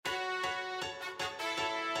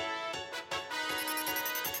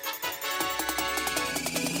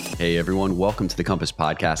Hey everyone, welcome to the Compass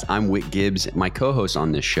Podcast. I'm Whit Gibbs. My co-host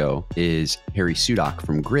on this show is Harry Sudak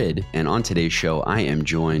from Grid. And on today's show, I am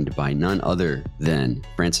joined by none other than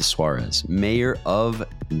Francis Suarez, mayor of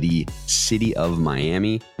the city of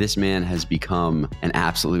Miami. This man has become an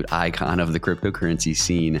absolute icon of the cryptocurrency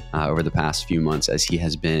scene over the past few months as he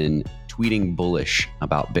has been tweeting bullish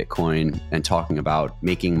about Bitcoin and talking about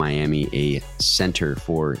making Miami a center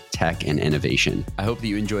for tech and innovation. I hope that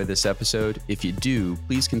you enjoy this episode. If you do,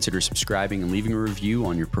 please consider subscribing and leaving a review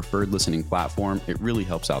on your preferred listening platform. It really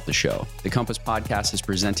helps out the show. The Compass Podcast is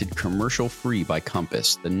presented commercial free by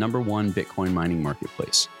Compass, the #1 Bitcoin mining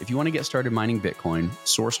marketplace. If you want to get started mining Bitcoin,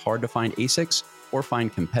 source hard to find ASICs, or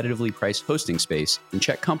find competitively priced hosting space, then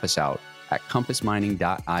check Compass out at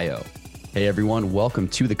compassmining.io. Hey everyone, welcome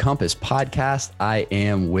to the Compass Podcast. I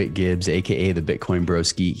am Whit Gibbs, aka the Bitcoin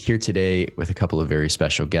Broski, here today with a couple of very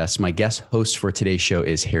special guests. My guest host for today's show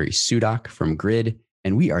is Harry Sudak from Grid,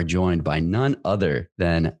 and we are joined by none other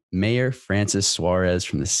than Mayor Francis Suarez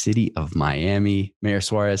from the city of Miami. Mayor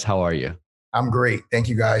Suarez, how are you? I'm great. Thank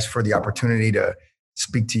you guys for the opportunity to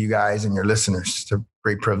speak to you guys and your listeners. It's a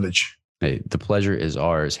great privilege. Hey, the pleasure is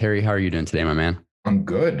ours. Harry, how are you doing today, my man? I'm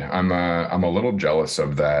good. I'm a little jealous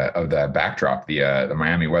of that backdrop. The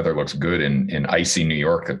Miami weather looks good in icy New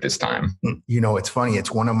York at this time. You know, it's funny.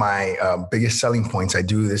 It's one of my biggest selling points. I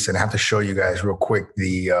do this and I have to show you guys real quick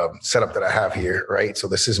the setup that I have here, right? So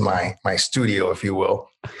this is my studio, if you will.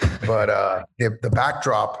 But the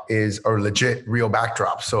backdrop is a legit real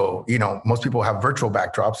backdrop. So, you know, most people have virtual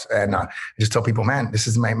backdrops and I just tell people, man, this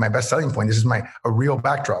is my best selling point. This is a real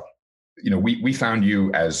backdrop. You know, we found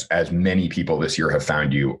you as many people this year have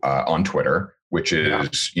found you on Twitter, which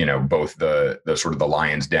is, you know, both the sort of the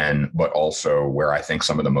lion's den, but also where I think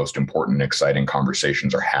some of the most important and exciting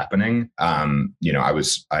conversations are happening. You know,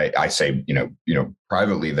 I say, you know,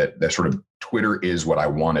 privately that sort of Twitter is what I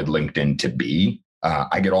wanted LinkedIn to be.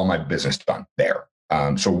 I get all my business done there.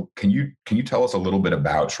 So can you tell us a little bit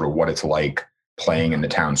about sort of what it's like playing in the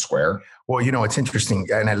town square? Well, you know, it's interesting.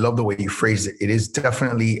 And I love the way you phrased it. It is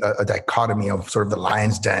definitely a dichotomy of sort of the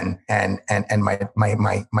lion's den and my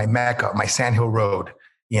Mecca, my Sandhill Road,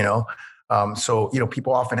 you know? So, you know,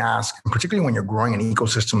 people often ask, particularly when you're growing an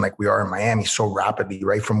ecosystem like we are in Miami so rapidly,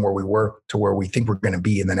 right? From where we were to where we think we're going to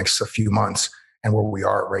be in the next few months and where we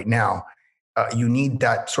are right now, you need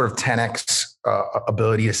that sort of 10x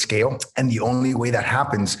ability to scale. And the only way that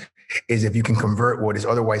happens is if you can convert what is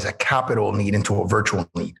otherwise a capital need into a virtual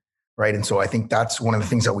need, right? And so I think that's one of the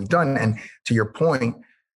things that we've done. And to your point,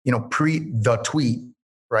 you know, pre the tweet,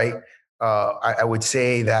 right? I would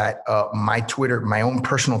say that my own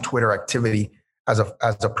personal Twitter activity as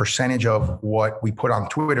a percentage of what we put on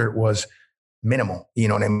Twitter was minimal. You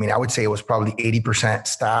know what I mean? I would say it was probably 80%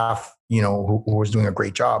 staff, you know, who was doing a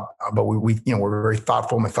great job. But we you know, we're very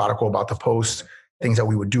thoughtful, methodical about the posts. Things that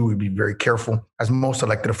we would do, we'd be very careful, as most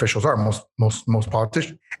elected officials are, most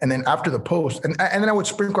politicians. And then after the post, and then I would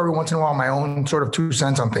sprinkle every once in a while my own sort of 2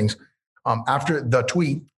 cents on things. After the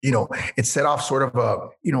tweet, you know, it set off sort of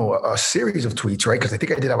a series of tweets, right? Because I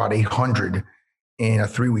think I did about 800 in a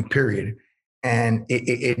 3-week period, and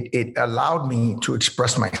it allowed me to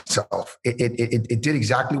express myself. It did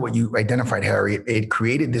exactly what you identified, Harry. It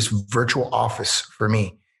created this virtual office for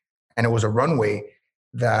me, and it was a runway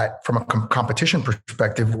that from a competition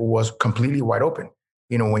perspective was completely wide open.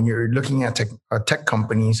 You know, when you're looking at tech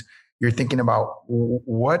companies, you're thinking about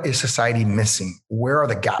what is society missing? Where are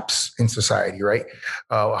the gaps in society, right?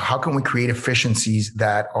 How can we create efficiencies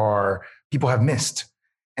that people have missed?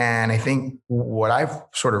 And I think what I've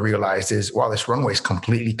sort of realized is, wow, this runway is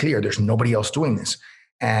completely clear. There's nobody else doing this.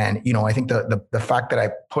 And, you know, I think the fact that I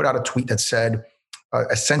put out a tweet that said,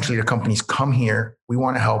 essentially the companies, come here, we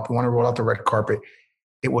want to help, we want to roll out the red carpet.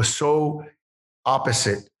 It was so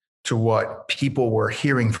opposite to what people were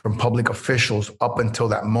hearing from public officials up until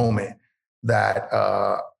that moment that,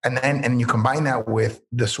 and then you combine that with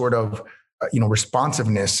the sort of, you know,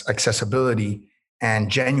 responsiveness, accessibility,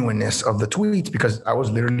 and genuineness of the tweets, because I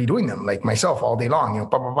was literally doing them like myself all day long, you know,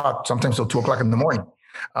 blah, blah, blah, sometimes till 2:00 in the morning.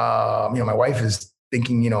 You know, my wife is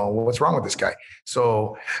thinking, you know, what's wrong with this guy?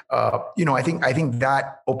 So, you know, I think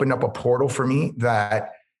that opened up a portal for me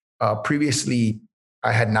that previously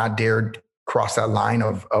I had not dared cross that line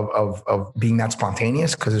of being that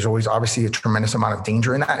spontaneous, because there's always obviously a tremendous amount of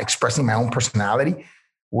danger in that, expressing my own personality,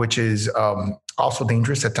 which is also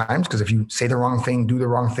dangerous at times, because if you say the wrong thing, do the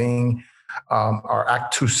wrong thing, or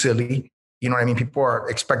act too silly, you know what I mean? People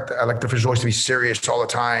expect elected officials to be serious all the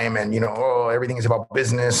time. And, you know, oh, everything is about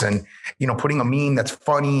business, and, you know, putting a meme that's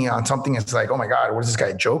funny on something, it's like, oh my God, what is this guy,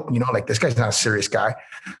 a joke? You know, like, this guy's not a serious guy.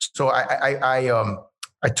 So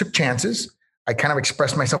I took chances. I kind of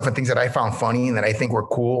expressed myself in things that I found funny and that I think were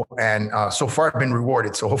cool. And so far I've been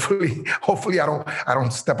rewarded. So hopefully I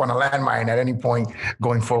don't step on a landmine at any point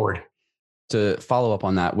going forward. To follow up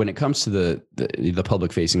on that, when it comes to the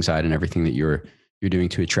public facing side and everything that you're doing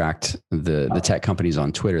to attract the tech companies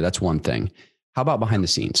on Twitter, that's one thing. How about behind the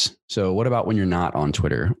scenes? So what about when you're not on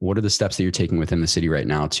Twitter? What are the steps that you're taking within the city right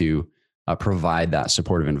now to provide that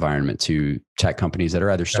supportive environment to tech companies that are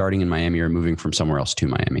either starting in Miami or moving from somewhere else to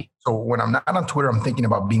Miami? So when I'm not on Twitter, I'm thinking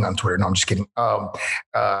about being on Twitter. No, I'm just kidding.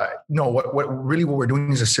 No, what we're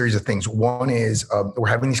doing is a series of things. One is we're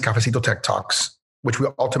having these Cafecito Tech Talks, which we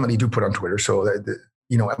ultimately do put on Twitter. So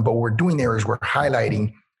but what we're doing there is we're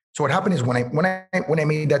highlighting. So what happened is when I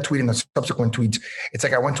made that tweet and the subsequent tweets, it's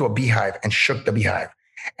like I went to a beehive and shook the beehive.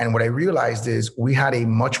 And what I realized is we had a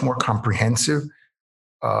much more comprehensive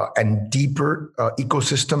and deeper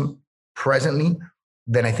ecosystem presently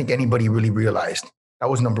than I think anybody really realized. That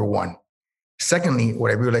was number one. Secondly,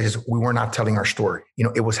 what I realized is we were not telling our story.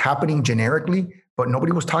 It was happening generically, but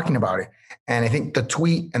nobody was talking about it. And I think the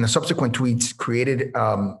tweet and the subsequent tweets created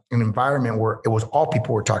an environment where it was all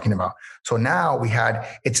people were talking about. So now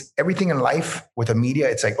it's everything in life with the media.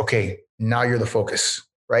 It's like, okay, now you're the focus,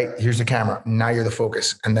 right? Here's the camera. Now you're the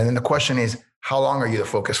focus. And then the question is, how long are you the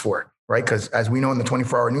focus for? Right? Because as we know in the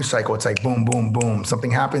 24-hour news cycle, it's like boom, boom, boom.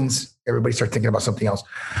 Something happens, everybody starts thinking about something else.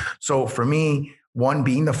 So for me, one,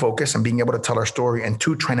 being the focus and being able to tell our story, and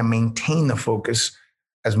two, trying to maintain the focus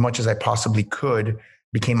as much as I possibly could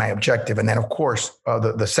became my objective. And then, of course,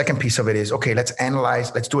 the second piece of it is, okay, let's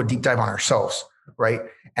analyze, let's do a deep dive on ourselves, right?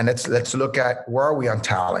 And let's look at where are we on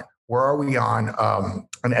talent? Where are we on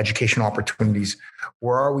educational opportunities?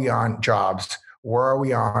 Where are we on jobs? Where are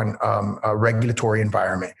we on a regulatory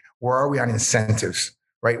environment? Where are we on incentives,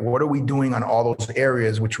 right? What are we doing on all those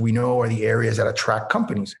areas, which we know are the areas that attract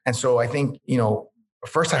companies? And so I think,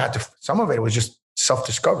 first some of it was just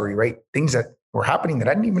self-discovery, right? Things that were happening that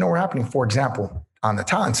I didn't even know were happening. For example, on the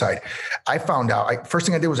talent side, I found out, first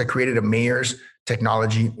thing I did was I created a mayor's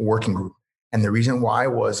technology working group. And the reason why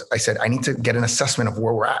was I said, I need to get an assessment of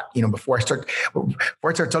where we're at. Before I start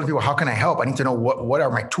telling people, how can I help? I need to know what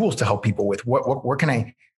are my tools to help people with? Where can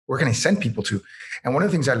I send people to? And one of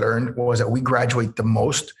the things I learned was that we graduate the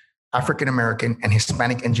most African-American and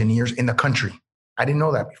Hispanic engineers in the country. I didn't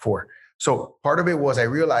know that before. So part of it was I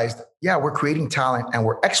realized, we're creating talent and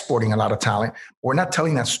we're exporting a lot of talent. We're not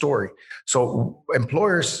telling that story. So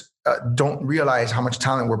employers don't realize how much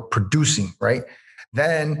talent we're producing, right?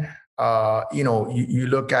 Then, you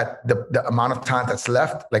look at the amount of talent that's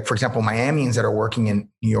left. Like, for example, Miamians that are working in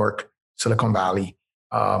New York, Silicon Valley,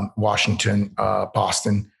 Washington,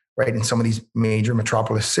 Boston, right? In some of these major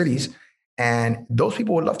metropolis cities. And those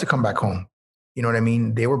people would love to come back home. You know what I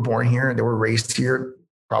mean? They were born here, they were raised here,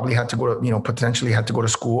 probably had to go to, potentially had to go to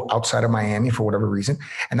school outside of Miami for whatever reason.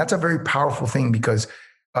 And that's a very powerful thing because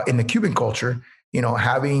in the Cuban culture,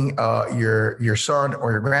 having your son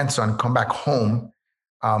or your grandson come back home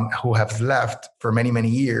who have left for many, many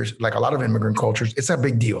years, like a lot of immigrant cultures, it's a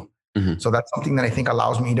big deal. Mm-hmm. So that's something that I think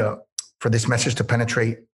allows me for this message to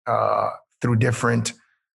penetrate through different,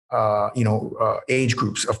 age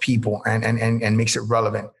groups of people and makes it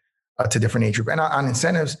relevant to different age groups. And on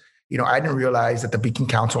incentives, I didn't realize that the Beacon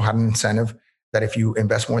Council had an incentive that if you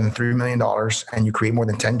invest more than $3 million and you create more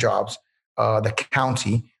than 10 jobs, the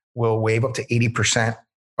county will waive up to 80%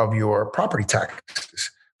 of your property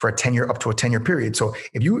taxes for up to a 10-year period. So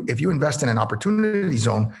if you invest in an opportunity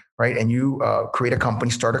zone, right, and you create a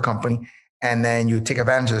company, start a company, and then you take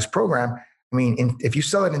advantage of this program, if you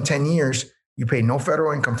sell it in 10 years, you pay no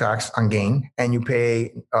federal income tax on gain, and you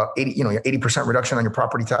pay 80% reduction on your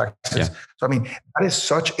property taxes. Yeah. So that is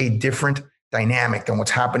such a different dynamic than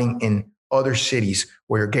what's happening in other cities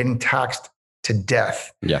where you're getting taxed to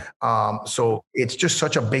death. Yeah. So it's just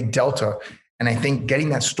such a big delta, and I think getting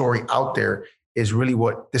that story out there is really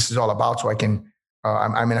what this is all about. So I can.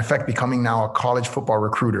 I'm in effect becoming now a college football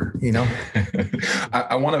recruiter,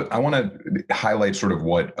 I want to highlight sort of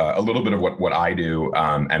what a little bit of what I do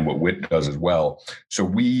and what WIT does as well. So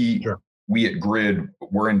we at Grid,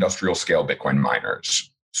 we're industrial scale Bitcoin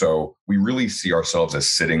miners. So we really see ourselves as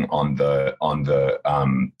sitting on the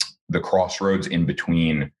crossroads in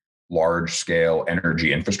between large scale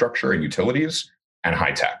energy infrastructure and utilities and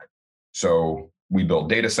high tech. So we build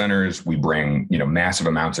data centers. We bring, massive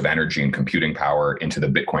amounts of energy and computing power into the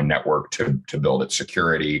Bitcoin network to build its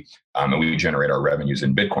security, and we generate our revenues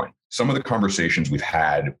in Bitcoin. Some of the conversations we've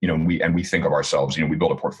had, we think of ourselves, we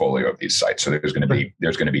build a portfolio of these sites, so there's going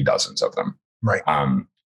to be dozens of them. Right.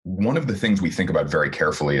 One of the things we think about very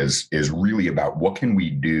carefully is really about what can we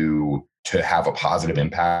do to have a positive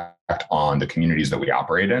impact on the communities that we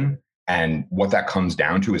operate in, And what that comes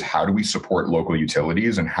down to is how do we support local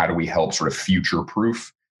utilities and how do we help sort of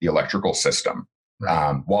future-proof the electrical system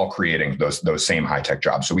while creating those same high-tech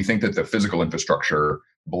jobs. So we think that the physical infrastructure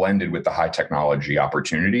blended with the high technology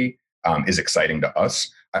opportunity is exciting to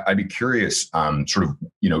us. I'd be curious,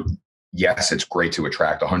 yes, it's great to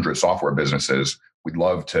attract 100 software businesses. We'd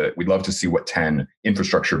love to see what 10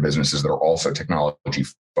 infrastructure businesses that are also technology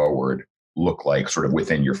forward look like sort of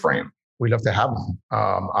within your frame. We'd love to have them.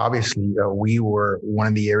 Obviously, we were one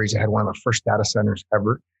of the areas that had one of the first data centers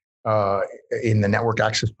ever in the network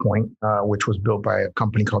access point, which was built by a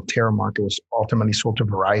company called Terramark. It was ultimately sold to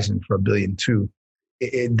Verizon for $1.2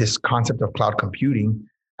 billion. This concept of cloud computing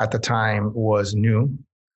at the time was new.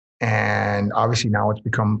 And obviously now it's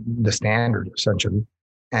become the standard essentially.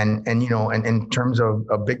 And in terms of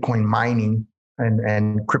Bitcoin mining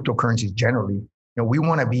and cryptocurrencies generally, we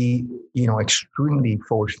want to be, extremely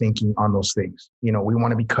forward thinking on those things. We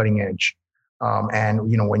want to be cutting edge. And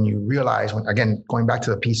when you realize, again, going back to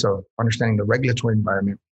the piece of understanding the regulatory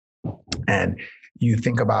environment, and you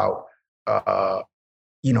think about,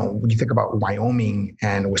 when you think about Wyoming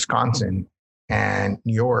and Wisconsin and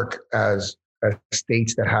New York as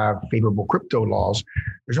states that have favorable crypto laws,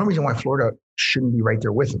 there's no reason why Florida shouldn't be right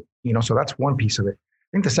there with it. So that's one piece of it. I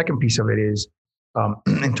think the second piece of it is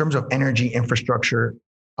in terms of energy infrastructure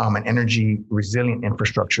and energy resilient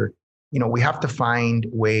infrastructure. We have to find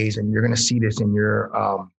ways, and you're going to see this in your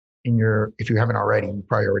if you haven't already, you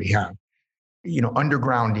probably already have.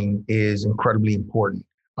 Undergrounding is incredibly important.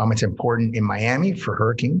 It's important in Miami for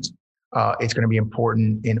hurricanes. It's going to be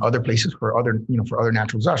important in other places for other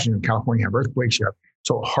natural disasters. In California, you have earthquakes.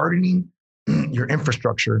 So hardening your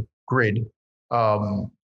infrastructure grid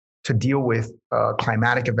to deal with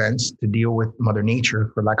climatic events, to deal with Mother Nature,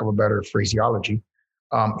 for lack of a better phraseology,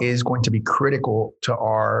 is going to be critical to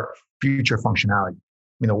our future functionality.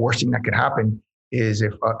 The worst thing that could happen is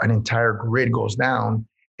if an entire grid goes down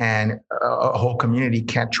and a whole community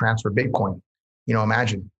can't transfer Bitcoin.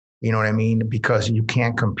 Imagine. You know what I mean? Because you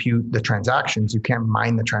can't compute the transactions, you can't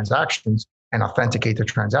mine the transactions and authenticate the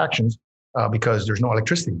transactions because there's no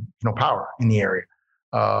electricity, there's no power in the area.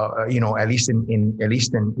 At least in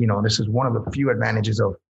this is one of the few advantages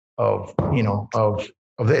of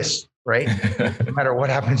this, right? No matter what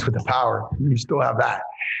happens with the power, you still have that.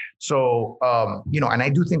 So and I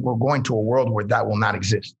do think we're going to a world where that will not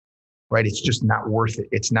exist, right? It's just not worth it.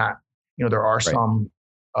 It's not. There are some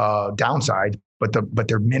downsides, but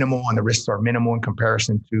they're minimal and the risks are minimal in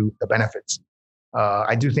comparison to the benefits.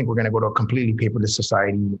 I do think we're going to go to a completely paperless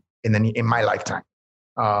society in my lifetime.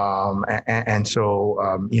 So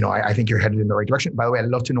I think you're headed in the right direction. By the way, I'd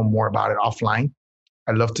love to know more about it offline.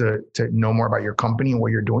 I'd love to know more about your company and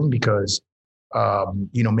what you're doing because,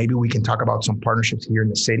 maybe we can talk about some partnerships here in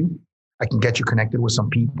the city. I can get you connected with some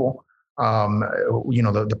people.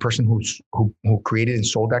 The person who created and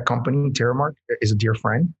sold that company, Terramark, is a dear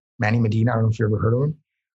friend. Manny Medina, I don't know if you ever heard of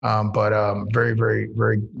him, but very, very,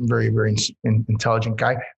 very, very, very intelligent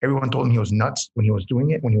guy. Everyone told him he was nuts when he was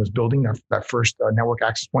doing it, when he was building that first network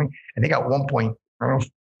access point. I think at one point, I don't know if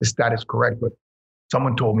the stat is correct, but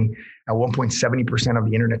someone told me at one point, 70% of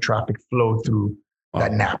the internet traffic flowed through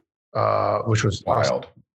that NAP, which was wild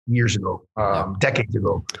years ago, decades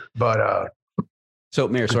ago. But so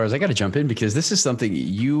Mayor Suarez, I got to jump in because this is something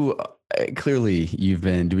you've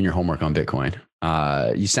been doing your homework on Bitcoin.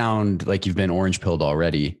 You sound like you've been orange pilled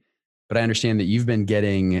already, but I understand that you've been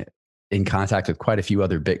getting in contact with quite a few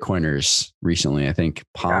other Bitcoiners recently. I think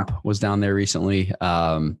Pomp was down there recently.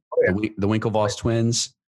 The Winklevoss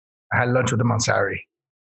twins. I had lunch with them on Saturday.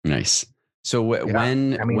 Nice. So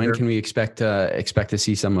when can we expect to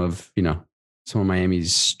see some of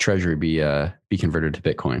Miami's treasury be converted to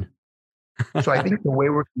Bitcoin? So I think the way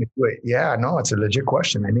we're going to do it, it's a legit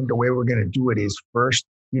question. I think the way we're going to do it is first,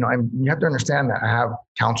 you have to understand that I have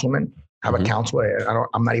councilmen, I have a council.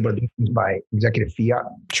 I'm not able to do things by executive fiat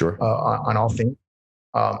on all things.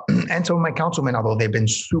 And so my councilmen, although they've been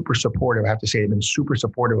super supportive, I have to say they've been super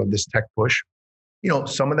supportive of this tech push.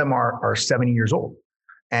 Some of them are 70 years old,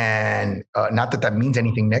 and not that means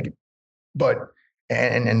anything negative, but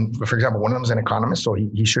and for example, one of them is an economist, so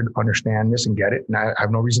he should understand this and get it. And I have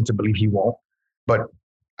no reason to believe he won't. But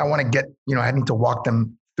I want to get, I need to walk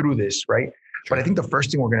them through this, right? Sure. But I think the first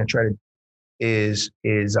thing we're going to try to is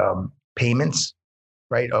payments,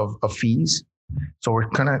 right, of fees. So we're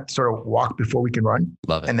going to sort of walk before we can run.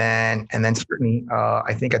 Love it. And then certainly,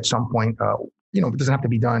 I think at some point, it doesn't have to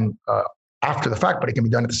be done after the fact, but it can be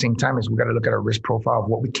done at the same time. Is we got to look at our risk profile of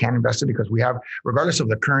what we can invest in, because we have, regardless of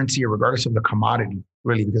the currency or regardless of the commodity,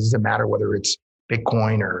 really, because it doesn't matter whether it's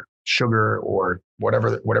Bitcoin or sugar or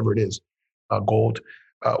whatever it is, gold.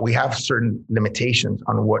 we have certain limitations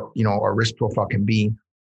on what, our risk profile can be.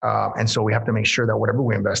 And so we have to make sure that whatever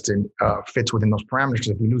we invest in fits within those parameters.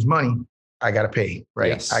 If we lose money, I got to pay, right?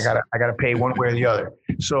 Yes. I got to pay one way or the other.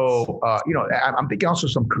 So, I'm thinking also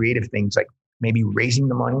some creative things like maybe raising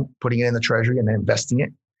the money, putting it in the treasury and then investing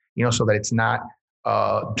it, so that it's not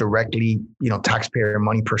directly, taxpayer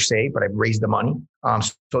money per se, but I've raised the money. I'm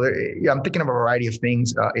thinking of a variety of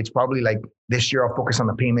things. It's probably like this year I'll focus on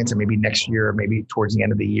the payments, and maybe next year, maybe towards the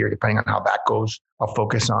end of the year, depending on how that goes, I'll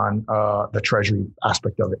focus on the treasury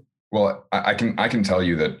aspect of it. Well, I can tell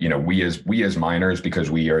you that, we as miners,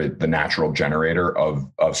 because we are the natural generator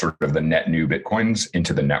of sort of the net new Bitcoins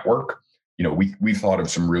into the network, we thought of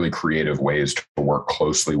some really creative ways to work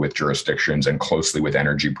closely with jurisdictions and closely with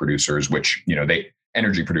energy producers, which,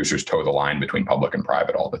 energy producers toe the line between public and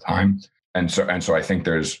private all the time. And so I think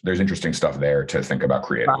there's interesting stuff there to think about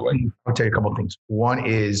creatively. I'll tell you a couple of things. One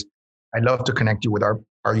is I'd love to connect you with our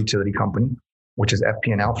utility company, which is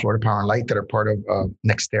FP&L, Florida Power and Light, that are part of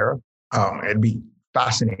NextEra. It'd be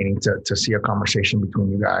fascinating to see a conversation between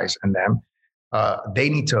you guys and them. They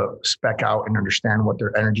need to spec out and understand what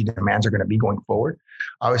their energy demands are going to be going forward.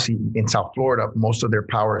 Obviously, in South Florida, most of their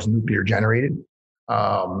power is nuclear generated.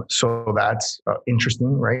 So that's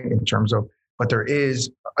interesting, right? In terms of, but there is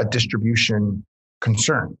a distribution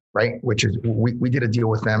concern, right? Which is we did a deal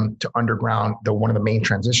with them to underground one of the main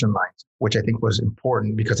transition lines, which I think was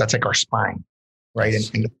important because that's like our spine, right?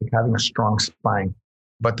 Yes. And having a strong spine.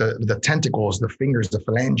 But the tentacles, the fingers, the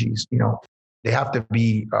phalanges, they have to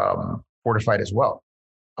be fortified as well.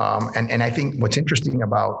 And I think what's interesting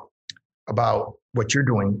about what you're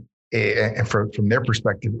doing, and from their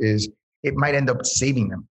perspective, is it might end up saving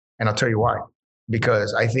them. And I'll tell you why.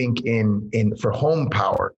 Because I think for home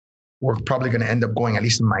power, we're probably going to end up going, at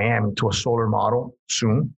least in Miami, to a solar model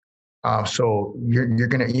soon. So you're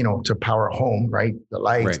going to, to power a home, right? The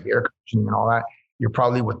lights, right, the air conditioning and all that. You're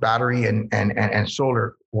probably with battery and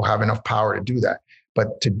solar will have enough power to do that.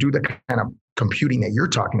 But to do the kind of computing that you're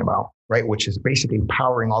talking about, right, which is basically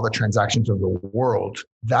powering all the transactions of the world,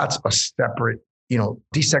 that's a separate,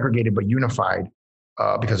 desegregated but unified,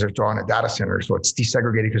 because they're throwing a data center. So it's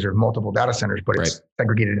desegregated because there's multiple data centers, but it's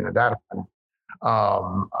segregated in a data center.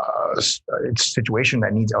 It's a situation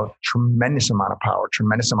that needs a tremendous amount of power,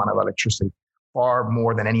 tremendous amount of electricity, far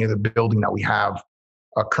more than any other building that we have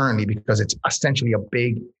currently, because it's essentially a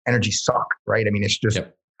big energy suck, right? I mean, it's just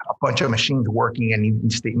a bunch of machines working, and you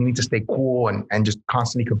need to stay cool and just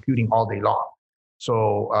constantly computing all day long.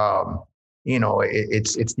 So,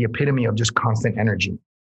 it's the epitome of just constant energy.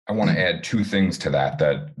 I want to add two things to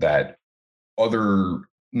that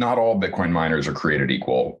not all Bitcoin miners are created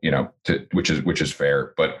equal, which is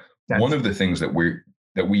fair. But one of the things that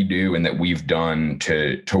we do and that we've done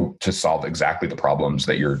to solve exactly the problems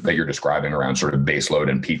that you're describing around sort of base load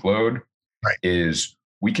and peak load, right, is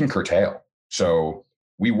we can curtail. So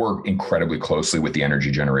we work incredibly closely with the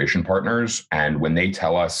energy generation partners, and when they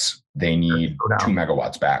tell us they need 2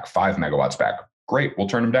 megawatts back, 5 megawatts back, great, we'll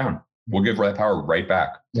turn them down. We'll give that power right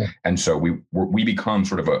back. Yeah. And so we become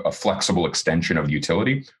sort of a flexible extension of the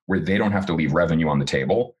utility where they don't have to leave revenue on the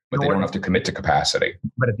table, but they don't have to commit to capacity.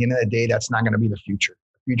 But at the end of the day, that's not going to be the future.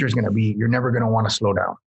 The future is going to be, you're never going to want to slow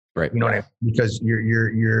down. Right. You know what I mean? Because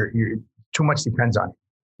you're too much depends on it.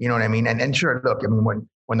 You know what I mean? And sure, look, I mean,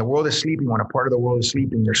 when the world is sleeping, when a part of the world is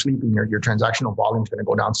sleeping, your transactional volume is going to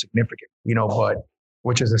go down significantly, but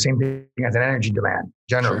which is the same thing as an energy demand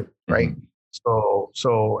generally, sure, right? Mm-hmm.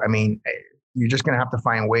 So I mean, you're just going to have to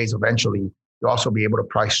find ways eventually to also be able to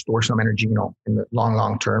probably store some energy, in the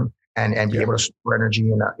long term, and be able to store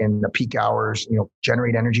energy in the peak hours,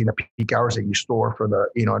 generate energy in the peak hours that you store for the,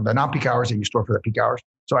 the non-peak hours that you store for the peak hours.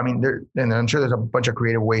 So, I mean, and I'm sure there's a bunch of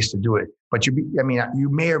creative ways to do it, but you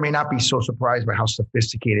may or may not be so surprised by how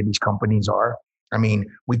sophisticated these companies are. I mean,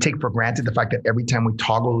 we take for granted the fact that every time we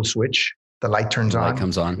toggle the switch, the light turns on. Light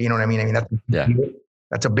comes on. You know what I mean? I mean,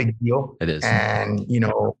 that's a big deal. It is. And, we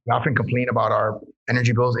often complain about our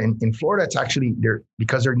energy bills. In Florida, it's actually,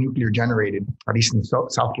 because they're nuclear generated, at least in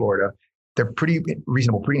South Florida, they're pretty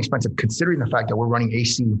reasonable, pretty expensive, considering the fact that we're running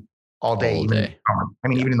AC all day. Even in the summer. I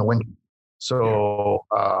mean, even in the winter. So,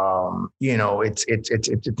 it's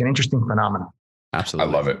an interesting phenomenon.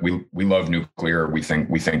 Absolutely. I love it. We love nuclear. We think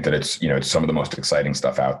that it's, it's some of the most exciting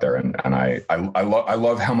stuff out there. And I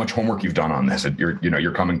love how much homework you've done on this.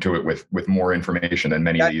 You're coming to it with more information than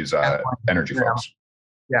many of these energy folks.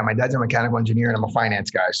 Yeah. My dad's a mechanical engineer and I'm a finance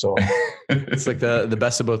guy. So it's like the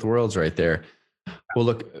best of both worlds right there. Well,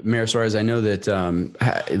 look, Mayor Suarez, I know that,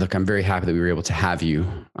 I'm very happy that we were able to have you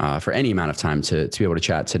for any amount of time to be able to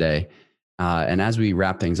chat today. And as we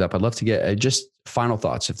wrap things up, I'd love to get just final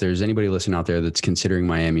thoughts. If there's anybody listening out there that's considering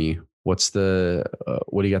Miami, what do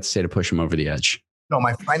you got to say to push them over the edge? No,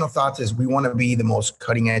 my final thoughts is we want to be the most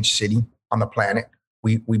cutting edge city on the planet.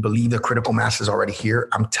 We believe the critical mass is already here.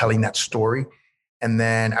 I'm telling that story. And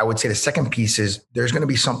then I would say the second piece is there's going to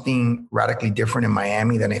be something radically different in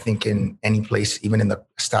Miami than I think in any place, even in the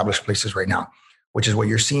established places right now, which is what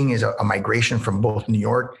you're seeing is a migration from both New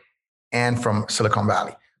York and from Silicon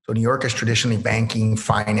Valley. So New York is traditionally banking,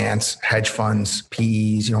 finance, hedge funds,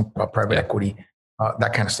 PEs, private equity,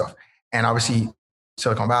 that kind of stuff. And obviously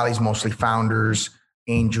Silicon Valley is mostly founders,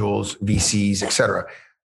 angels, VCs, et cetera.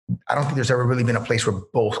 I don't think there's ever really been a place where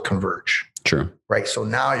both converge. True. Right. So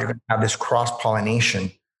now you're going to have this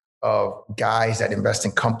cross-pollination of guys that invest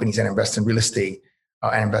in companies and invest in real estate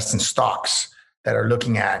and invest in stocks that are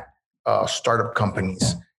looking at startup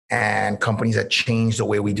companies and companies that change the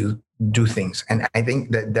way we do things. And I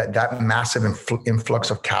think that massive influx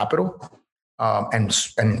of capital and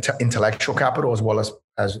intellectual capital as well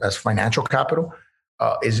as financial capital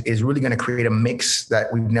is really going to create a mix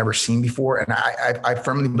that we've never seen before. And I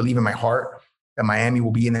firmly believe in my heart that Miami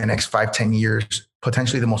will be in the next 5-10 years,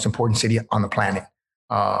 potentially the most important city on the planet,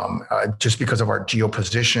 just because of our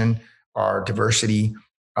geoposition, our diversity,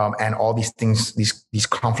 and all these things, these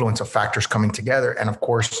confluence of factors coming together. And of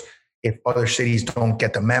course, if other cities don't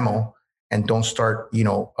get the memo and don't start,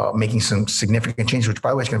 making some significant changes, which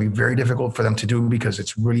by the way is going to be very difficult for them to do because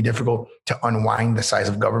it's really difficult to unwind the size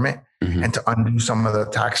of government and to undo some of the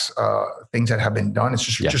tax things that have been done. It's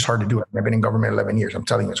just hard to do. I've been in government 11 years. I'm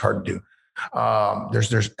telling you, it's hard to do.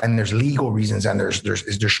 There's legal reasons and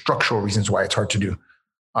there's structural reasons why it's hard to do.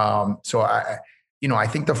 So I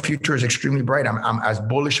think the future is extremely bright. I'm as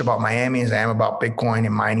bullish about Miami as I am about Bitcoin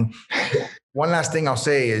and mining. One last thing I'll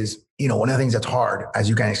say is, one of the things that's hard, as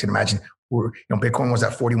you guys can imagine, Bitcoin was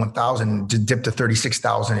at 41,000, dipped to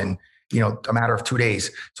 36,000 in, a matter of 2 days.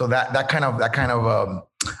 So that kind of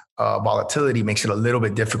volatility makes it a little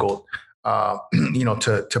bit difficult,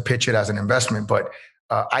 to pitch it as an investment. But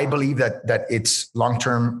I believe that its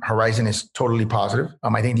long-term horizon is totally positive.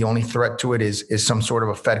 I think the only threat to it is some sort of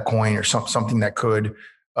a Fed coin or something that could,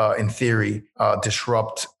 in theory,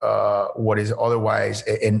 disrupt what is otherwise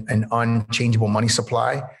an unchangeable money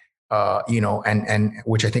supply. And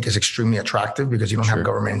which I think is extremely attractive because you don't have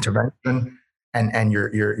government intervention, and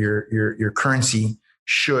your currency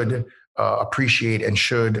should appreciate and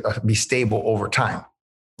should be stable over time,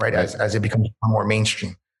 right? As it becomes more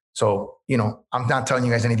mainstream. So, I'm not telling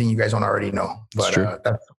you guys anything you guys don't already know, but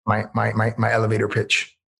that's my elevator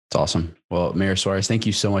pitch. It's awesome. Well, Mayor Suarez, thank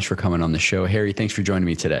you so much for coming on the show. Harry, thanks for joining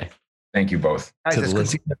me today. Thank you both. Guys, let's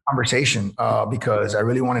continue the conversation because I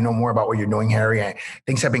really want to know more about what you're doing, Harry.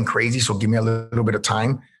 Things have been crazy, so give me a little bit of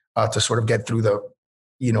time to sort of get through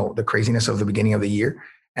the craziness of the beginning of the year,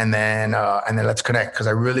 and then let's connect because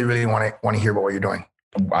I really, really want to hear about what you're doing.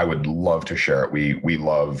 I would love to share it. We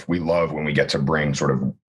love when we get to bring sort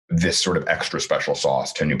of this sort of extra special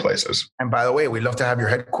sauce to new places. And by the way, we'd love to have your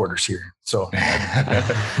headquarters here. So,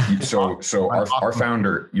 our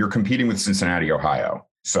founder, you're competing with Cincinnati, Ohio.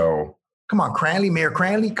 So come on, Mayor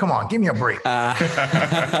Cranley. Come on, give me a break.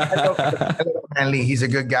 I love Cranley. He's a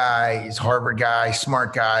good guy. He's a Harvard guy,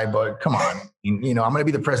 smart guy, but come on. I'm going to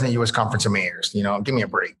be the president of U.S. Conference of Mayors. Give me a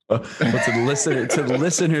break. Well, to the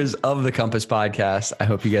listeners of the Compass Podcast, I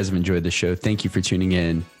hope you guys have enjoyed the show. Thank you for tuning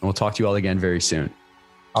in. And we'll talk to you all again very soon.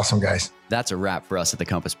 Awesome, guys. That's a wrap for us at the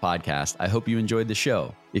Compass Podcast. I hope you enjoyed the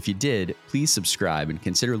show. If you did, please subscribe and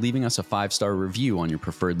consider leaving us a 5-star review on your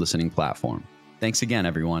preferred listening platform. Thanks again,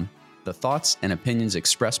 everyone. The thoughts and opinions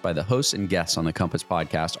expressed by the hosts and guests on the Compass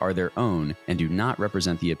Podcast are their own and do not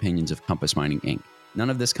represent the opinions of Compass Mining, Inc. None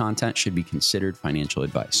of this content should be considered financial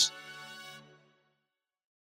advice.